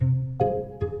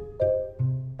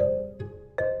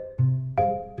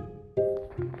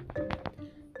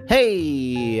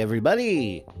Hey,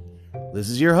 everybody. This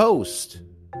is your host,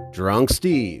 Drunk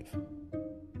Steve,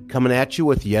 coming at you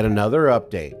with yet another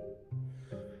update.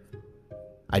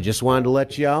 I just wanted to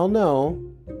let y'all know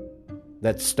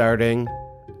that starting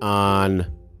on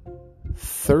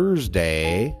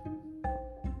Thursday,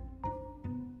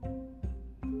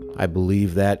 I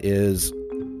believe that is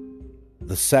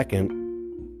the 2nd,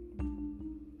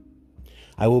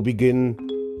 I will begin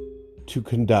to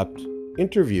conduct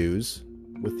interviews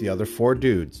with the other 4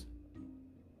 dudes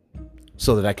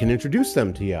so that I can introduce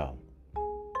them to y'all.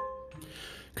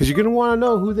 Because you're going to want to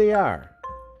know who they are.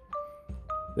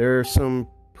 They're some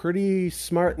pretty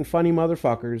smart and funny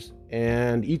motherfuckers,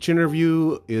 and each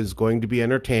interview is going to be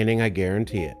entertaining, I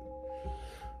guarantee it.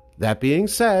 That being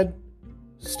said,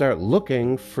 start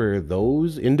looking for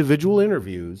those individual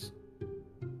interviews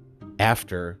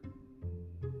after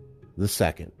the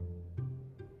 2nd.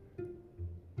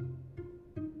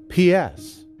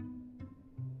 P.S.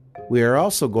 We are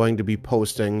also going to be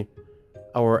posting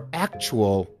our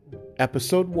actual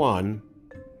episode 1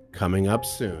 coming up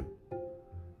soon.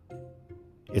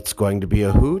 It's going to be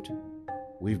a hoot.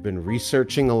 We've been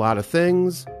researching a lot of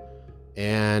things,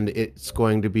 and it's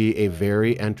going to be a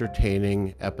very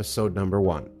entertaining episode number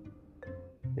 1.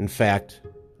 In fact,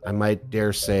 I might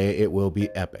dare say it will be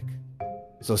epic.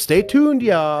 So stay tuned,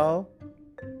 y'all.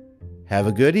 Have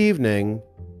a good evening.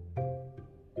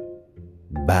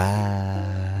 Bye.